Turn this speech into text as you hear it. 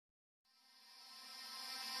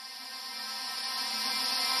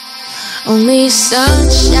only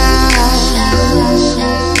sunshine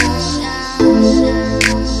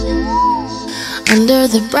under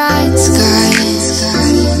the bright skies.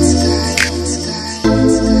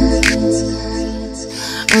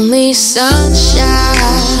 Only sunshine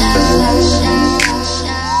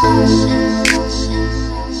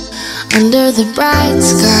under the bright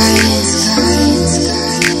skies.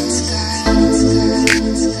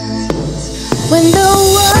 When the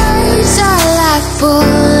words are like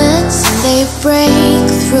bullets and they break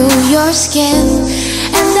through your skin,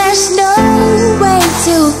 and there's no way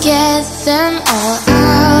to get them all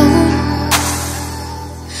out.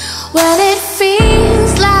 When it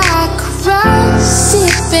feels like rust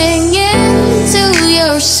seeping into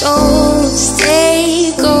your soul,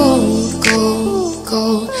 stay gold, gold,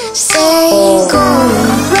 gold. Stay gold,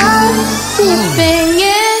 rust seeping in.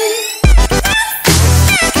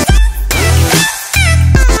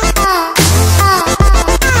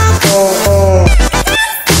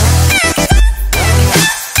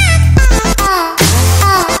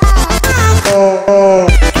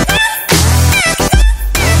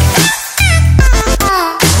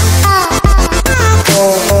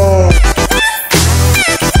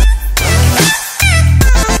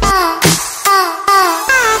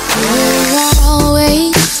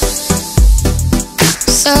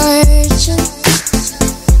 Searching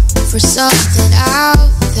for something out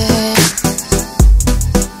there,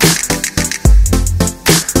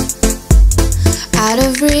 out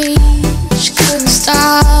of reach, couldn't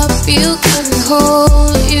stop you, couldn't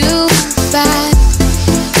hold you back.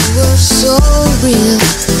 You were so real,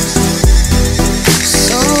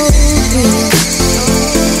 so real.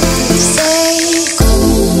 Stay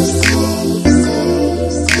cold,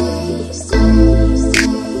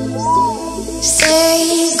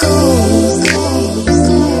 stay gold,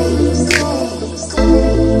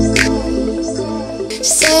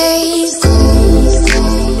 stay gold,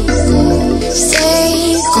 stay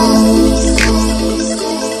gold,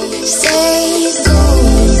 stay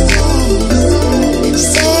gold,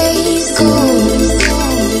 stay gold.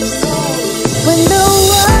 When the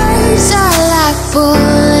words are like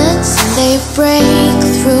bullets and they break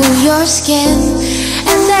through your skin,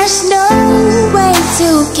 and there's no way to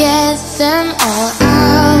get them